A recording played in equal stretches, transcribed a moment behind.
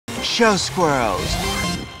Showsquirrels.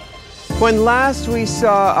 When last we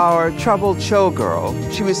saw our troubled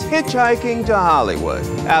showgirl, she was hitchhiking to Hollywood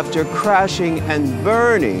after crashing and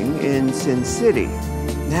burning in Sin City.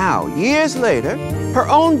 Now, years later, her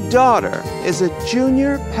own daughter is a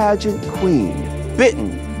junior pageant queen,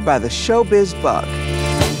 bitten by the showbiz bug.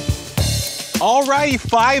 All right,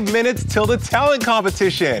 5 minutes till the talent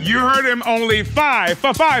competition. You heard him, only 5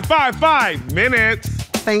 minutes.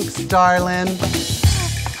 Thanks, darling.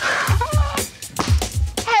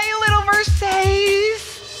 Hey, little Versace.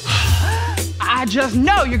 I just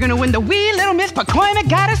know you're gonna win the wee little Miss Pacoima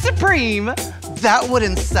Goddess Supreme. That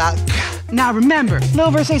wouldn't suck. Now remember,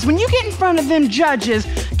 little Versace, when you get in front of them judges,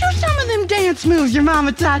 do some of them dance moves your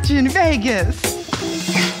mama taught you in Vegas.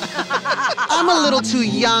 I'm a little too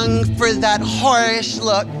young for that whorish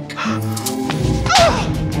look.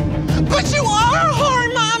 But you are a whore,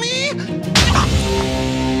 Mommy!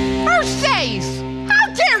 Versace!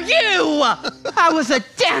 How dare you! I was a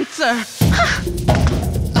dancer.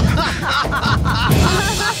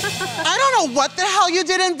 I don't know what the hell you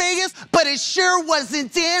did in Vegas, but it sure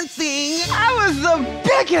wasn't dancing. I was the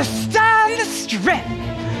biggest star on the strip.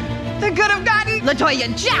 They could have gotten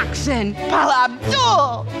LaToya Jackson, Paula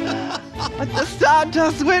Abdul. But the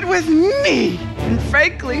stardust went with me. And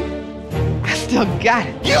frankly, I still got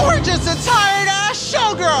it. You were just a tired-ass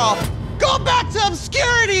showgirl. Go back to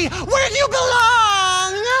obscurity, where you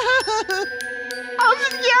belong.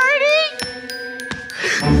 Obscurity?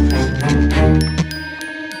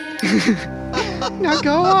 Now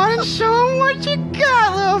go on and show them what you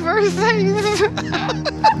got, little Versace.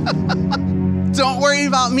 Don't worry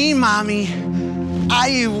about me, Mommy.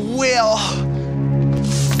 I will.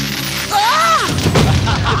 Ah!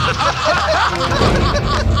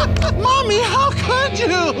 Mommy, how could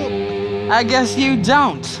you? I guess you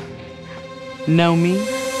don't know me.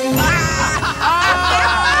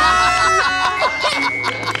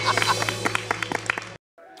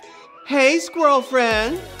 Hey, squirrel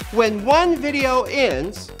friend. When one video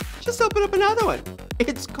ends, just open up another one.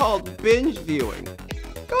 It's called binge viewing.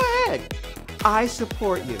 Go ahead. I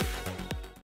support you.